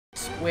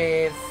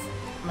with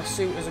my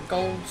suit as a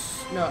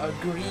a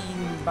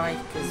green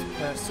biker's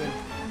person,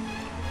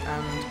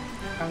 and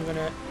I'm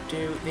gonna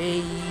do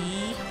the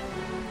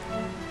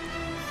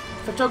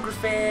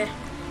photography.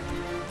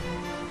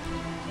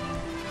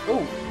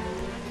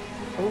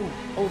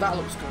 Oh, that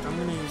looks good. I'm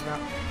gonna use that.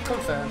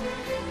 Confirm.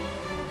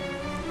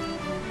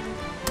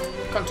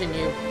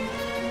 Continue.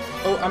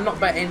 Oh, I'm not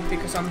betting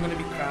because I'm gonna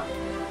be crap.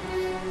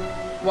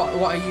 What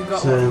have you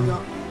got? What have you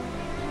got?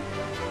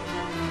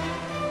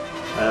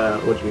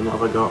 What do you mean? What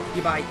have I got?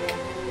 Your bike.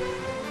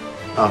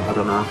 Oh, I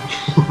don't know.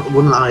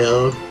 Wouldn't I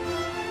own?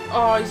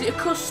 Oh, is it a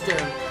custom?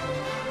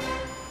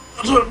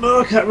 I don't know.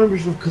 I can't remember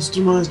if I've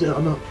customised it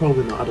or not.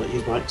 Probably not. I don't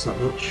use bikes that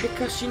much.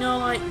 Because you know,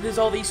 like, there's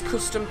all these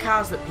custom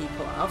cars that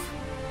people have.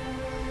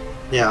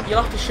 Yeah.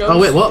 You'll have to show. Oh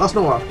wait, what? That's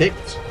not what I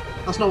picked.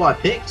 That's not what I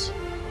picked.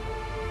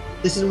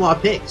 This isn't what I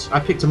picked. I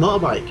picked a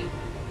motorbike.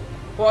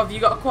 What, have you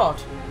got a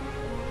quad?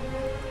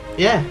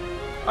 Yeah.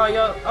 Oh,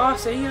 I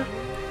see you.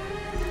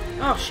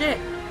 Oh shit.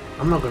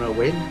 I'm not gonna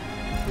win.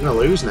 I'm gonna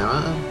lose now,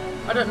 aren't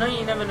I? I don't know.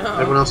 You never know.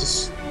 Everyone else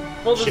is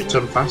shit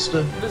ton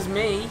faster. There's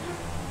me.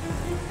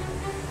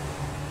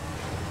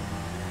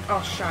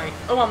 Oh shite.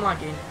 Oh, I'm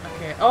lagging.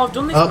 Okay. Oh, I've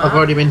done this. Oh, I've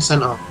already been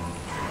sent off.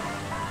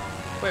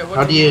 Wait, what?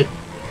 How do you?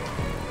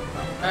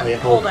 Oh, yeah,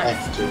 hold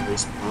F to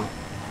respawn. I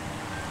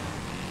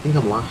think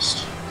I'm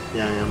last.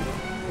 Yeah, I am.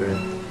 Great.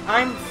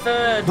 I'm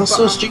third. That's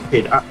so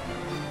stupid. I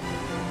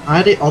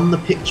had it on the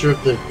picture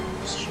of the.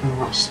 Oh,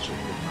 that's stupid.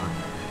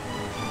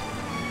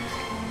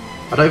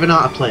 I don't even know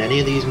how to play any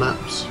of these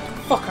maps.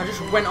 Fuck! I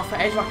just went off the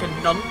edge like a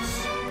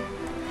nonce.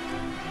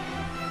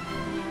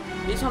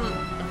 It's on.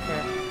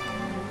 Okay.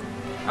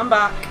 I'm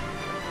back.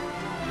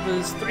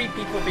 There's 3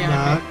 people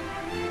behind me.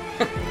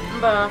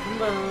 I'm back.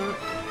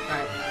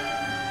 Right.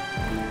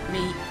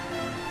 Me.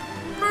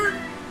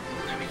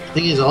 There we go. The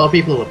thing is, a lot of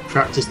people have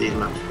practiced these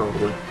maps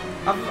probably.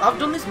 I've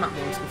done this map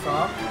once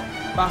before,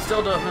 but I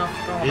still don't know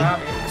all about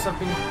it because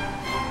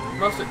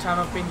most of the time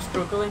I've been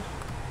struggling.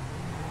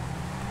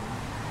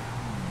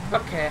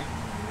 Okay,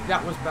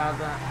 that was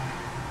bad.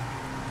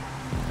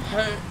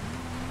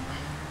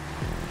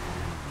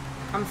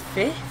 I'm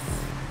 5th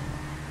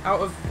out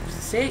of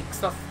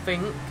 6, I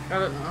think. I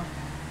don't know.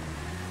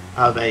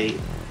 Are they?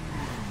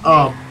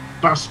 Oh,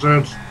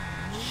 bastard!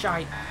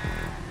 Shite.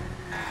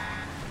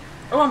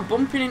 Oh, I'm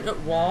bumping into the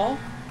wall.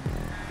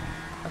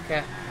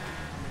 Okay.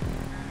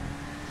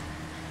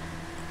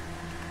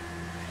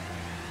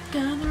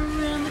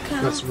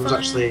 That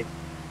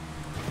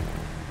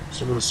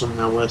someone's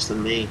somehow worse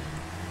than me.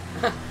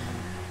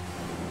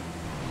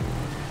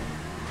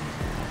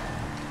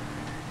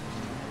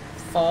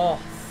 4th.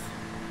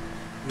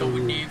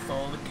 Don't need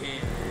for the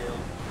kill.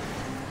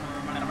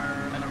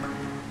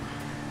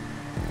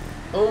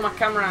 Oh, my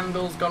camera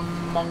angle's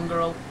gone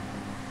mongrel.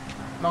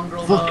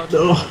 Mongrel mode.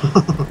 No.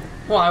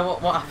 Why?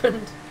 What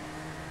happened?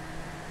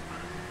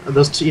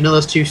 Those two, you know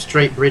those 2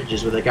 straight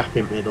bridges with a gap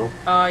in the middle?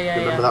 Oh yeah,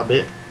 Remember that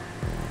bit?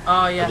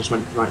 Oh yeah. I just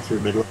went right through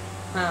the middle.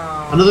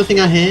 Oh. Another thing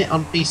I hate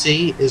on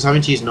PC is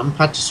having to use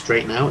numpad to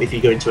straighten out if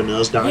you go into a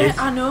nosedive. Yeah,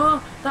 I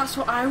know. That's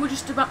what I was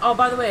just about. Oh,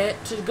 by the way,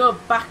 to go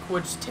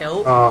backwards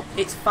tilt,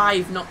 it's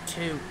 5, not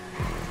 2.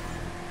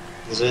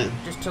 Is it?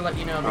 Just to let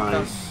you know,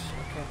 because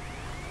okay.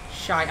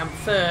 Shite, I'm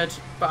 3rd,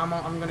 but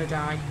I'm gonna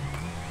die.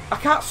 I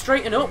can't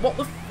straighten up. What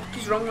the fuck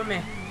is wrong with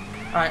me?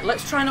 Alright,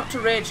 let's try not to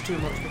rage too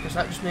much because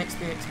that just makes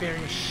the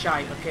experience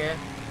shite, okay?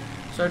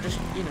 So just,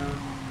 you know,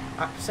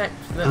 accept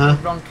that the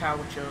wrong car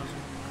was chosen.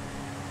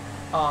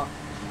 Oh.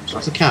 So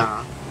that's a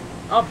car?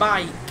 Oh,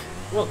 bike.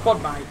 Well,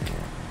 quad bike.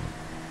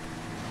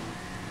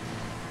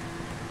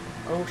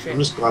 Oh shit. I'm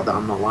just glad that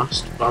I'm not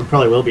last, but I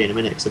probably will be in a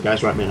minute because the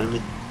guy's right behind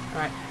me.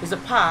 Right, there's a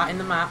part in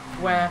the map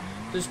where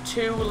there's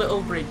 2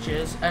 little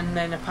bridges and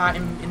then a part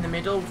in the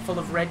middle full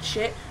of red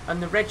shit,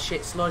 and the red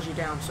shit slows you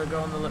down, so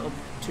go on the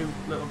 2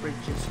 little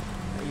bridges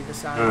on either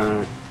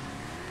side.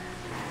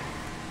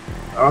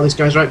 Oh, this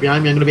guy's right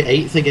behind me, I'm going to be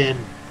 8th again.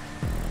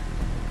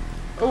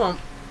 Oh,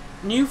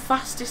 new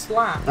fastest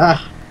lap.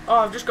 Oh,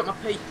 I've just got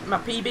my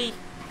PB.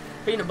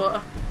 Peanut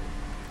butter.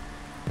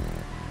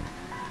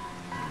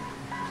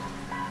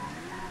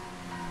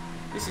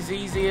 This is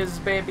easy as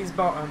baby's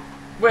bottom.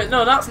 Wait,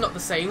 no, that's not the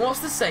saying. What's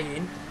the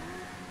saying?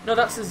 No,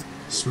 that's as...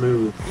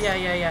 Smooth.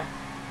 Yeah.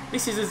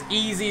 This is as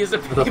easy as a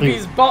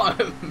baby's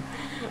bottom.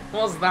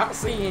 What's that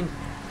saying?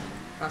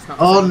 That's not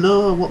Oh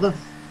no, what the...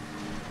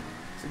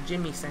 It's a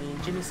Jimmy saying.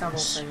 Jimmy Savile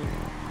saying.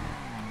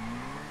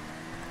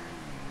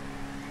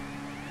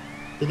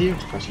 Did you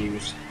just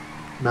use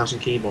mouse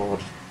and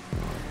keyboard?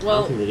 Well,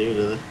 I don't think they do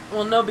they?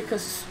 Well, no,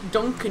 because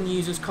Duncan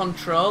uses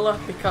controller,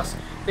 because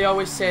they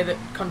always say that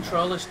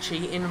controller's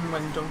cheating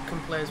when Duncan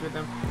plays with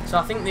them. So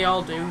I think they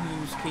all do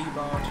use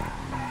keyboard,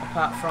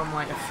 apart from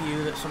like a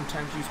few that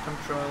sometimes use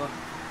controller.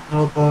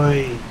 Oh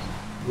boy,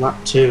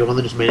 lap 2. I've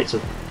only just made it to.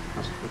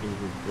 That's fucking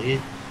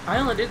weird. I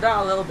only did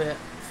that a little bit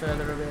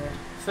further away.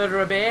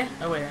 Further away?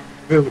 Away.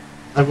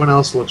 Everyone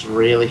else looks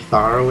really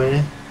far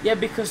away. Yeah,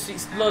 because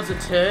it's loads of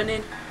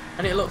turning,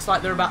 and it looks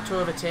like they're about to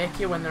overtake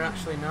you when they're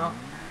actually not.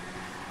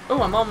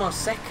 Oh, I'm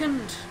almost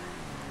 2nd.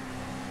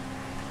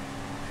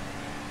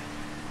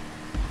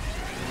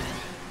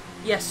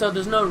 Yeah, so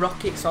there's no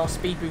rockets or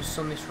speed boosts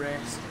on this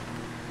race.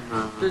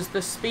 There's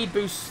the speed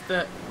boosts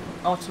that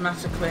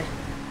automatically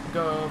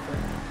go over.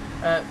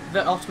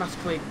 That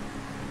automatically...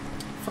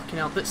 Fucking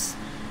hell,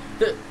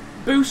 that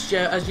boost you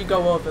as you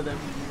go over them.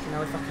 You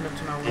know, if I can up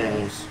to my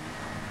wheels.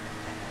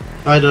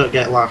 If I don't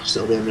get last,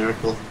 it'll be a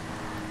miracle.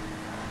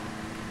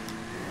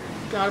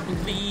 Gotta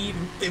believe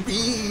in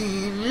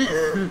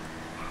you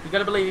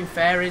gotta believe in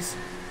fairies.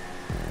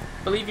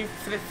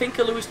 Think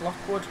of Lewis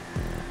Lockwood,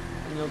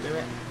 and you'll do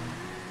it.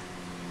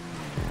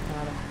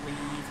 Gotta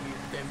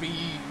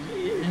believe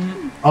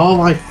in. Oh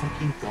my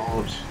fucking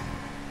god!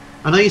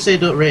 I know you say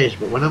don't rage,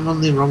 but when I'm on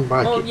the wrong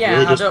bike, Oh it yeah,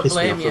 really I just don't pisses me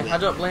blame off you. a bit. I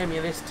don't blame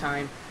you this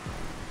time.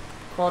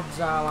 Quads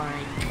are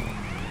like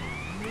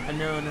a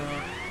no-no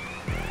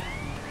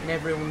in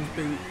everyone's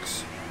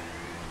boots.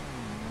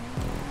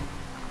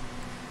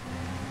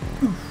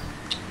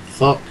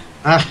 Fuck.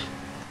 Ah.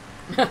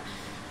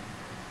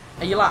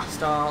 Are you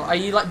last, or are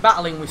you like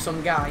battling with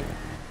some guy?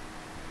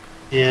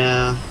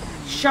 Yeah.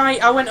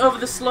 Shite, I went over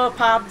the slow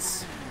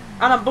pads,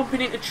 and I'm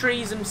bumping into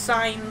trees and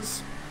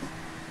signs.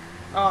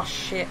 Oh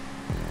shit.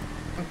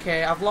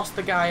 Okay, I've lost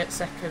the guy at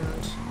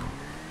second.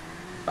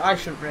 But I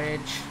shouldn't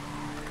rage,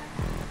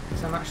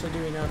 because I'm actually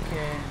doing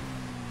okay.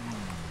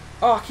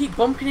 Oh, I keep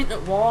bumping into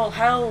the wall,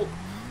 help!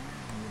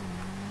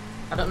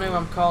 I don't know who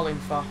I'm calling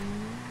for.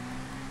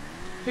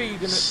 Who are you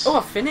gonna... Oh,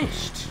 I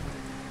finished!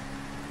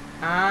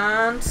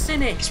 And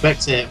Cynic.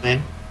 Spectate,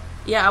 man.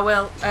 Yeah, I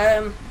will.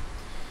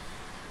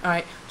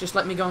 Alright, just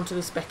let me go onto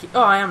the spec...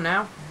 Oh, I am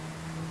now.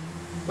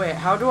 Wait,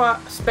 how do I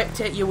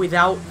spectate you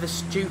without the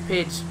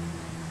stupid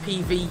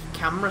PV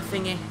camera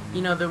thingy?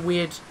 You know, the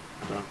weird...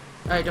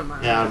 I don't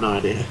mind. Yeah, I have no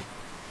idea.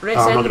 Race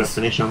I'm not ends. gonna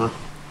finish, am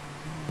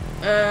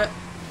I?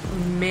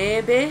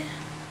 Maybe.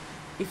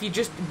 If you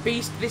just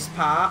beast this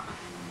part.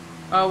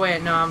 Oh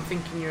wait, no, I'm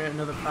thinking you're at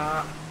another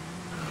part.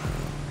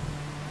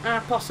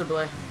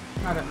 Possibly.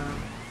 I don't know.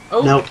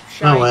 Oh, Nope,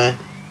 shite. no way.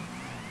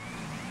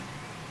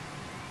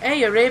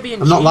 Hey,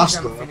 Arabian I'm cheese not last,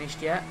 haven't though.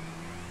 finished yet.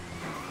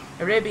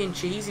 Arabian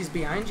cheese is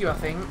behind you, I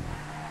think.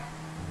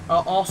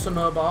 Or Awesome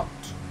Obot.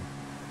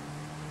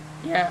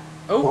 Yeah.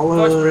 Oh,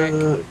 voice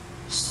break.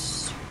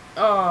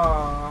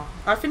 Oh,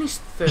 I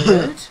finished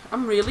third.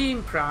 I'm really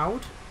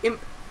proud.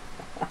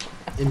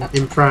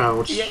 In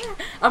proud. Yeah,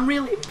 I'm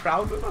really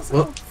proud of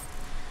myself. What?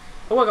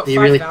 Oh, I got Are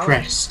you really 5,000.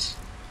 pressed?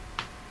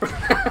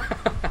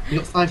 You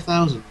got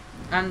 5,000.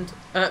 And,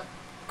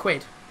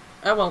 quid.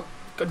 Oh, well,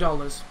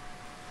 dollars.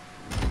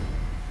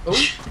 Oh.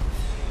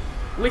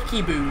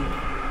 Licky boob.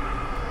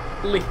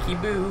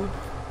 Licky boob.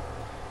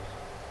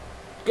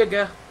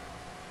 Gaga.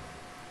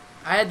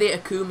 I had the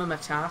Akuma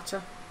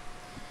Matata.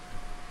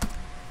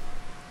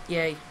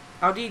 Yay.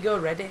 How do you go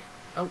ready?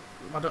 Oh,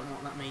 I don't know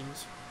what that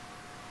means.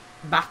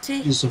 Batty?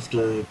 You just have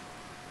to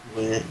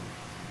wait.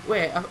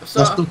 Wait,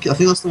 so... I think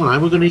that's the one I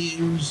was going to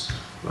use.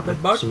 But The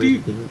for some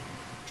reason Batty? didn't.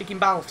 Chicken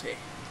Balti?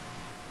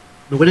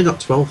 No, we only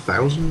got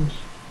 12,000.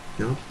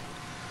 God.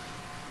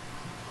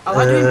 I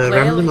like doing playlists.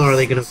 Random, or are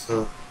they going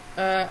to...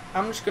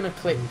 I'm just gonna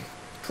click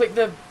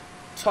the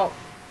top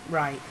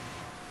right.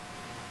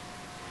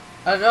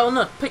 Oh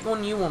no, pick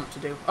one you want to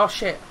do. Oh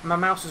shit, my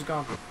mouse is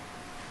gone.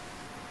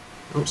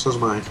 Oh, so's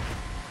mine.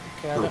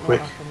 Okay, I Oh, don't know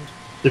quick. what happened.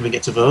 Didn't we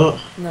get to vote?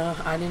 No,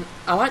 I didn't.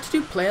 I like to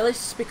do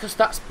playlists because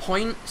that's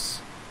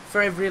points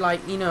for every,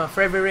 like, you know,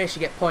 for every race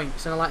you get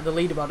points, and I like the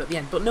leaderboard at the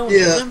end. But no one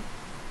does them.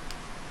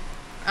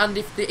 And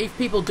if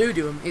people do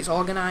them, it's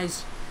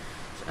organised,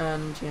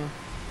 and yeah,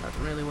 that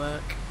doesn't really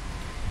work.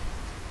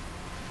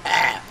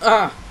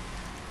 Alright,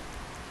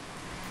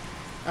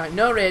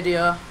 no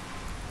radio.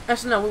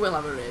 Actually, no, we will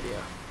have a radio.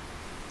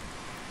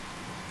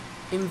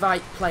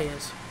 Invite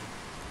players.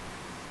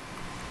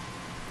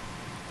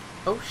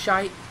 Oh,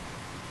 shite.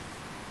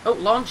 Oh,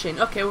 launching.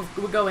 Okay,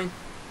 we're going.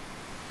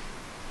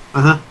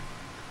 Uh-huh.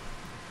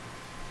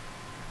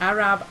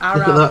 Arab.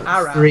 Look at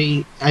that.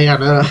 3... Yeah,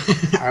 no.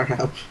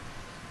 Arab.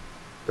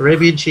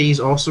 Arabian cheese,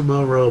 Awesome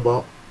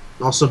Robot.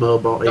 Awesome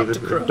Obot, Dr.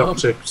 even. Chrome.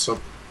 Dr.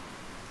 Some.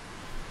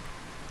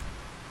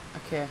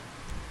 Okay.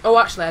 Oh,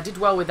 actually, I did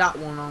well with that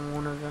one on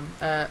one of them.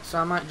 So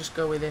I might just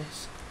go with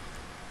this.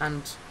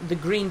 And the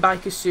green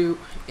biker suit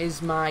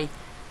is my...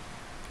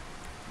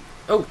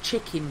 Oh,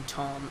 chicken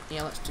taunt.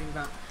 Yeah, let's do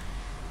that.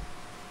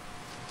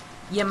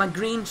 Yeah, my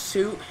green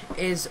suit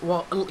is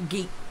what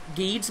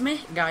guides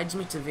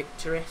me to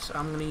victory. So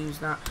I'm going to use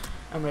that.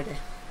 I'm ready.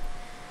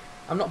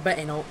 I'm not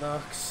betting out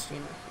though, 'cause, you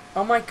know...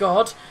 Oh my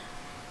god.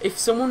 If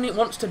someone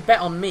wants to bet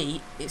on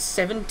me, it's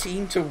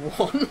 17 to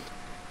 1.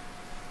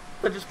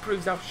 That just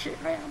proves how shit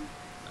I am.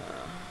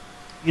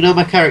 You know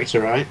my character,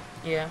 right?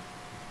 Yeah.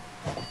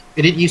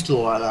 It didn't used to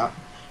look like that,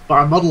 but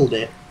I modelled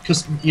it,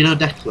 because, you know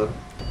Declan?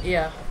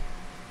 Yeah.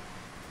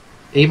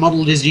 He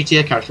modelled his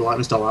GTA character like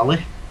Mr.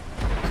 Lally.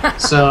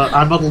 So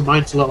I modelled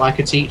mine to look like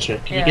a teacher.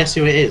 Can you guess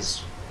who it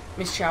is?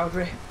 Miss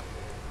Chowdhury.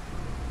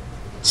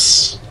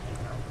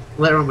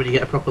 Later on when you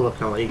get a proper look,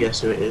 I'll let you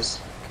guess who it is.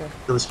 Okay.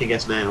 Unless you can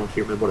guess now, if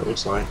you remember what it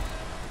looks like.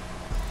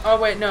 Oh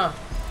wait, no.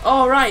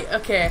 Oh right,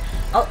 okay.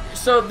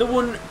 So the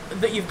one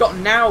that you've got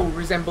now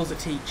resembles a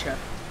teacher.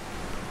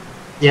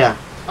 Yeah.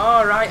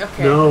 Oh, right,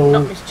 okay. No.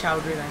 Not Miss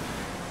Chowdhury then.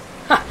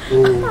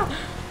 Ooh.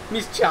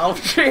 Miss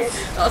Chowdhury.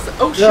 Oh,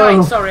 No.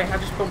 shite, sorry, I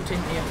just bumped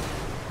into you.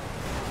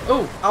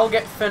 Oh, I'll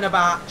get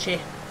Fenerbahce.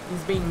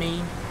 He's been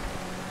mean.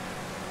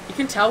 You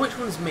can tell which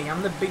one's me.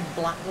 I'm the big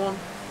black one.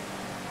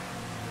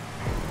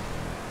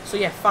 So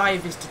yeah,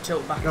 5 is to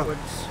tilt backwards.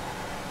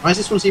 Why does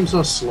this one seem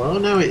so slow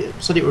now? It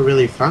said it were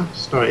really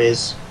fast, or it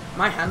is.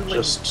 My handling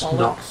Just bollocks.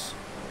 not.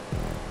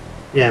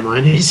 Yeah,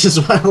 mine is as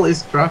well.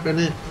 It's crap, isn't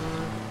it?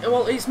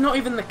 Well, it's not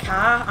even the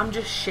car. I'm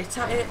just shit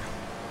at it.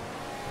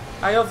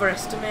 I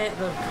overestimate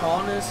the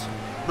corners.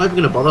 I'm not even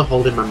going to bother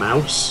holding my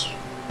mouse.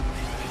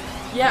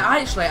 Yeah,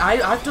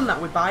 I've done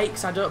that with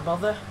bikes. I don't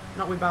bother.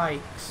 Not with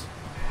bikes.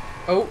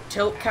 Oh,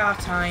 tilt car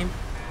time.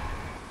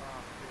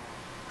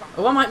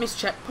 Oh, I might miss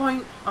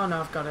checkpoint. Oh no,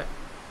 I've got it.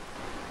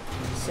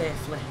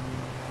 Safely.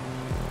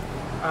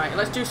 Alright,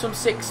 let's do some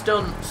 6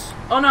 stunts.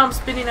 Oh no, I'm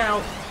spinning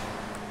out.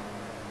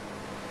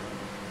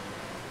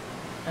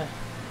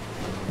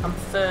 I'm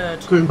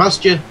 3rd. Coming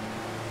past you.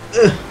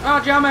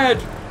 Oh,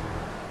 Jamed!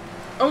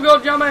 Oh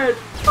god, Jamed!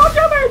 Oh,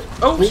 Jamed!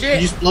 Oh,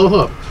 shit! You just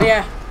blow up.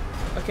 Yeah.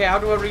 Okay, how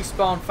do I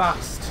respawn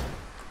fast?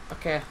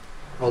 Okay.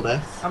 Hold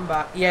F. I'm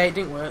back. Yeah, it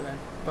didn't work then,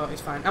 but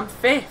it's fine. I'm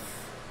 5th.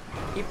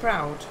 You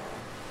proud?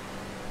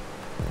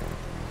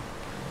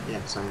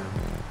 Yes, I am.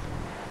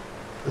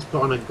 Let's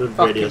put on a good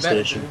Fuck, radio you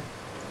better station. do.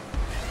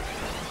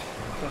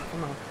 Oh,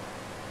 come on.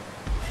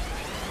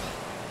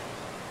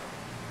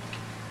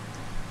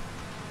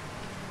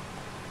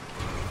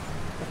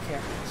 Okay,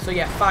 so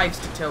yeah, 5's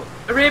to tilt.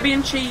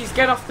 Arabian cheese,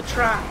 get off the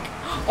track.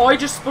 Oh, he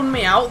just spun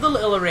me out, the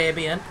little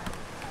Arabian.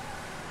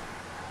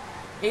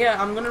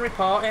 Yeah, I'm gonna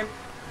report him.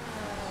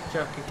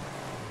 Joking.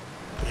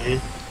 Okay.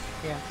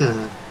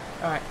 Yeah.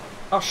 Alright.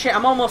 Oh shit,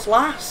 I'm almost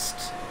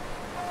last.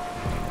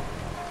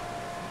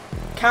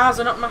 Cars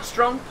are not my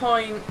strong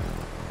point.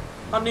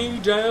 I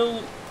need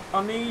help.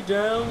 I need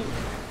help.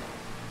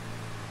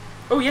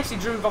 Oh yes, he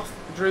drove off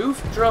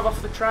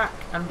the track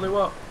and blew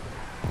up.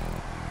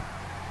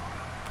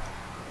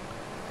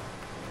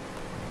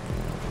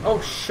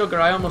 Oh sugar,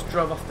 I almost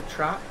drove off the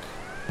track.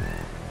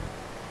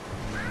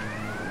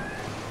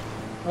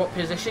 What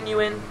position you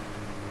in?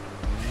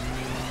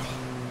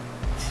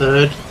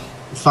 3rd.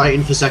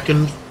 Fighting for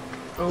 2nd.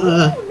 Oh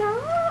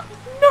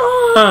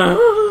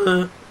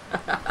no!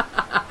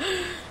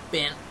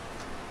 Ben.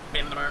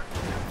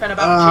 Fenerbahce.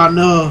 Ah,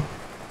 no.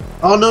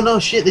 Oh, no,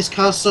 shit. This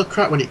car's so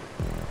crap when it...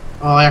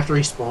 Oh, I have to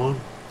respawn.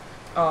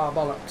 Oh,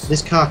 bollocks.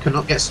 This car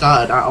cannot get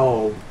started at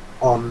all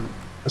on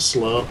a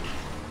slope.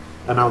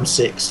 And I'm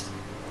 6th.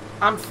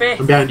 I'm 5th.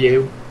 I'm behind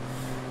you.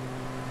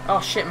 Oh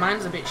shit,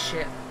 mine's a bit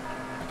shit.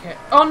 Okay.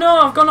 Oh no,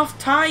 I've gone off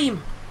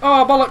time.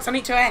 Oh bollocks, I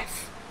need to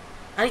F.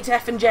 I need to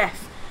F and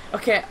Jeff.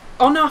 Okay.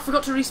 Oh no, I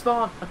forgot to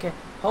respawn. Okay.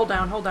 Hold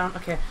down.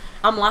 Okay.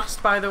 I'm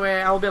last, by the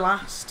way. I'll be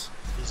last.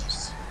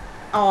 Jesus.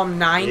 Oh, I'm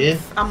 9th. Yeah.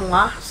 I'm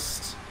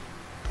last.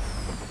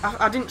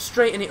 I didn't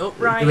straighten it up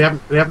right. Do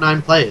we have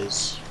 9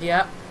 players?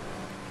 Yeah.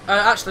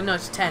 Actually, no,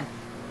 it's 10.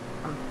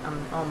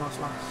 I'm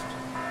almost last.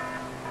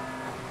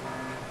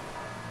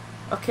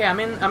 Okay, I'm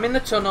in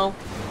the tunnel.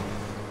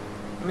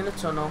 I'm in the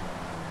tunnel.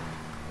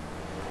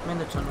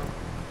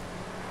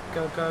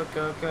 Go. Go,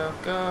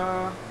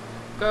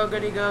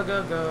 goody,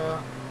 go.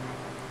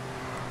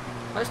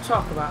 Let's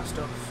talk about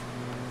stuff.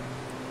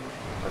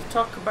 Let's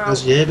talk about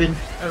How's your been?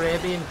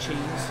 Arabian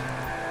cheese.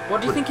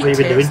 What do you think What it have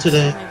you been doing tastes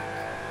today? like?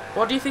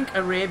 What do you think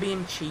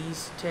Arabian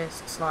cheese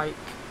tastes like?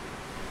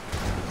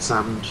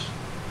 Sand.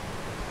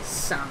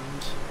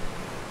 Sand.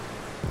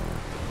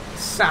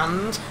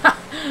 Sand.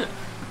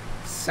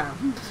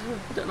 Sand.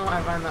 I don't know why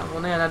I find that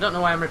funny, and I don't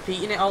know why I'm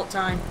repeating it all the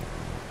time.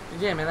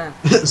 Did you hear me then?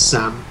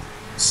 Sand.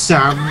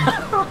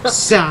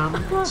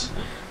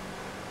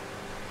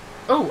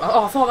 Oh,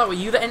 I thought that were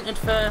you that entered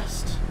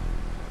first.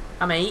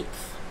 I'm 8th.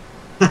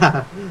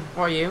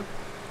 What are you?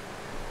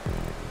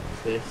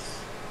 5th.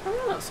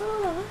 Oh, that's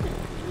alright.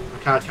 I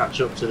can't catch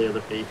up to the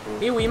other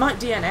people. Yeah, we might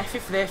DNF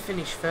if they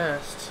finish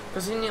first.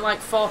 Because isn't it like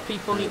 4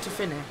 people need to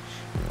finish?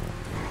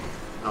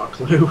 Not a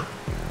clue.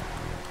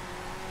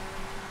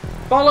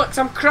 Bollocks,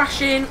 I'm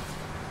crashing!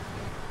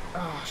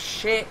 Oh,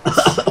 shit.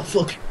 Oh,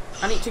 fuck.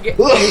 I need to get...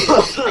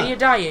 Are you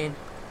dying?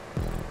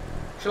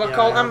 Shall I Yeah,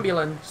 call I am.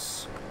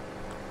 ambulance?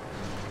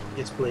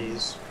 Yes,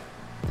 please.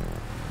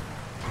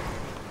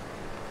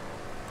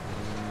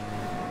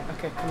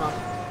 Okay, come on.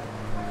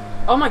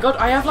 Oh my god,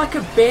 I have like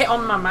a bit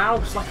on my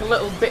mouse, like a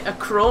little bit of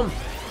crumb.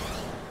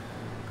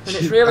 And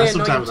it's really I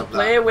annoying sometimes to have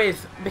play that.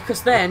 with,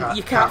 because then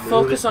you can't move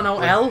focus it. on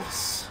all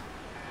else.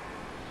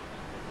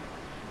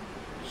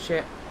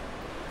 Shit.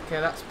 Okay,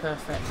 that's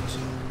perfect.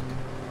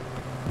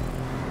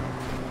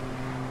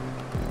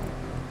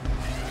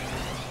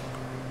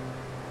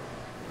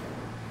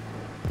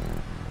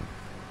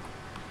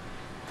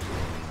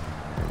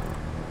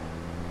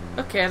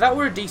 Okay, that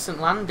were a decent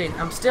landing.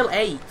 I'm still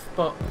 8th,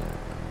 but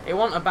it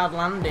wasn't a bad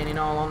landing in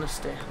all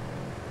honesty.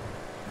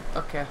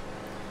 Okay.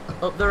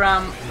 Up the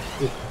ramp.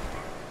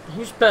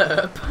 Who's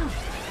burp?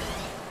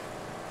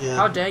 Yeah.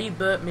 How dare you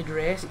burp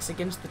mid-race? It's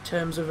against the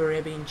terms of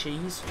Arabian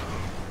cheese.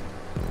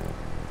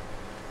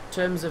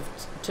 Terms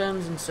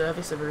and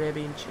service of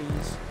Arabian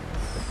cheese.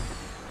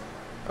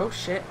 Oh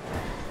shit.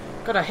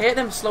 God, I hate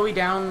them slowy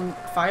down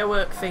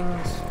firework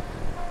things.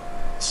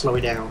 Slow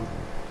it down.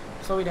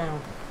 Slowy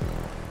down.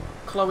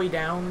 Chloe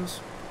Downs.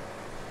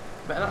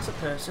 Bet that's a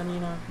person, you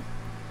know.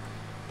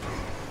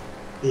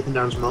 Ethan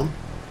Down's mum?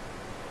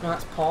 No,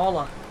 that's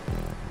Paula.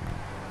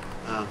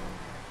 Oh.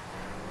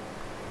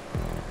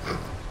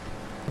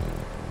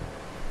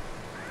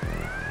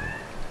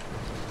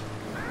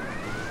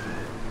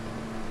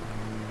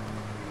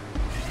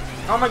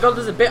 Oh my god,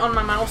 there's a bit on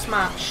my mouse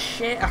mat.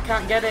 Shit, I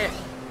can't get it.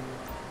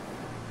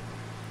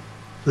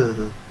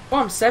 Oh,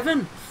 I'm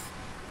 7th.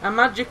 I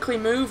magically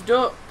moved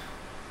up.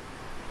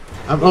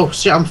 Oh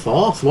shit, I'm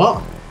 4th.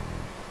 What?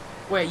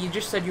 Wait, you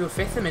just said you were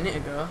 5th a minute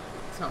ago.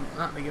 It's not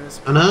that big of a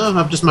surprise. I know,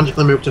 I've just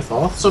magically moved to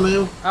 4th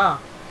somehow.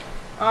 Ah.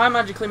 Oh, I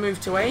magically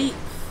moved to 8th.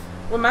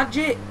 We're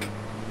magic.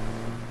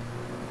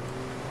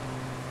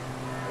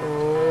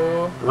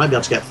 Oh. I might be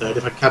able to get 3rd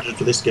if I catch up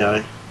to this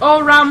guy.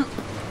 Oh, ramp.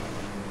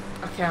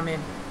 Okay, I'm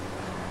in.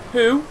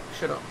 Who?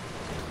 Shut up.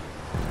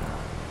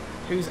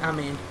 Who's I'm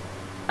in?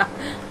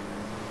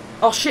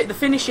 Oh shit, the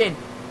finishing.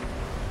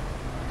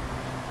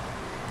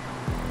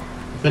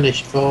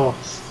 Finished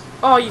 4th.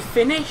 Oh, you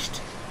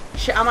finished?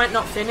 Shit, I might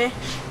not finish.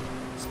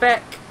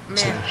 Spec me.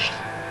 Finished.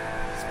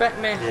 Spec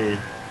me.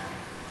 Yeah.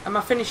 Am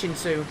I finishing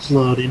soon? It's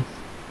loading.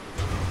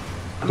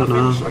 I don't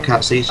know, I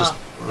can't see, it's just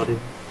loading.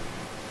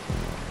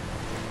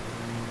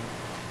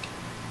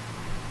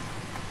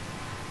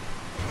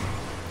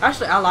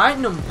 Actually, I like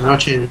numpad. I'm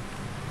watching.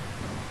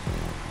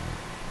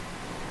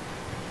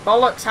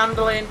 Bollocks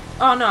handling.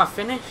 Oh no, I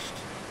finished.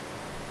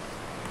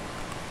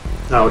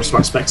 No, I just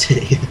about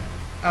spectating.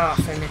 Oh,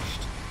 I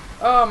finished.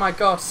 Oh my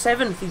god,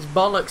 7th is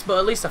bollocks, but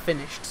at least I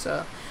finished,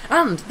 so.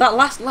 And that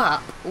last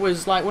lap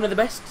was like one of the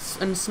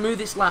best and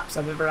smoothest laps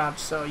I've ever had,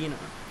 so, you know,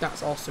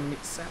 that's awesome in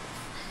itself.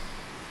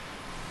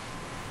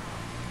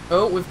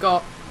 Oh, we've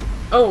got...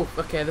 Oh,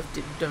 okay,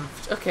 they've done...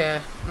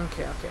 Okay.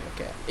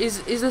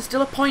 Is there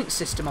still a point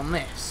system on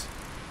this?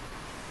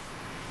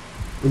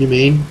 What do you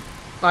mean?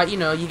 Like, you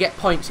know, you get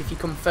points if you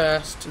come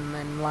first, and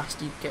then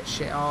last you get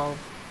shit all...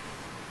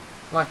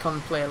 Like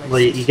on playlists. Well,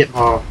 you get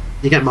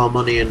more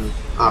money in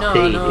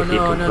RP No. if you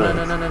come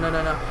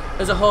first.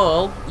 As a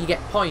whole, you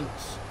get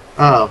points.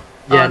 Oh,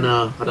 yeah,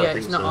 no, I don't yeah,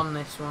 think it's not so. on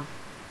this one.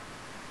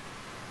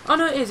 Oh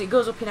no, it is. It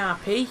goes up in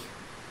RP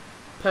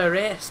per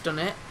race, doesn't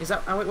it? Is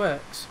that how it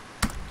works?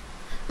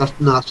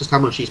 No, that's just how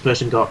much each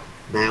person got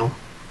now.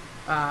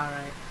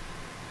 Right.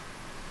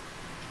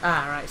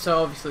 Right.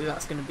 So obviously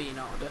that's going to be in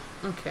order.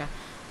 Okay.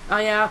 Oh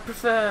yeah, I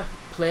prefer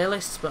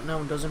playlists, but no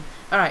one doesn't.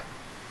 All right.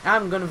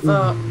 I'm going to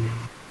vote.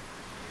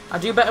 I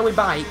do better with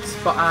bikes,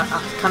 but I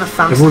kind of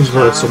fancy. Everyone's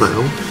voted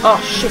somehow.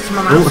 Oh shit,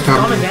 my mouse is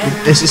gone again.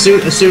 It's as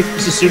soon as 2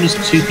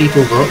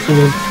 people vote for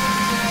one.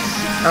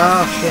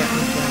 Oh shit.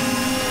 Okay.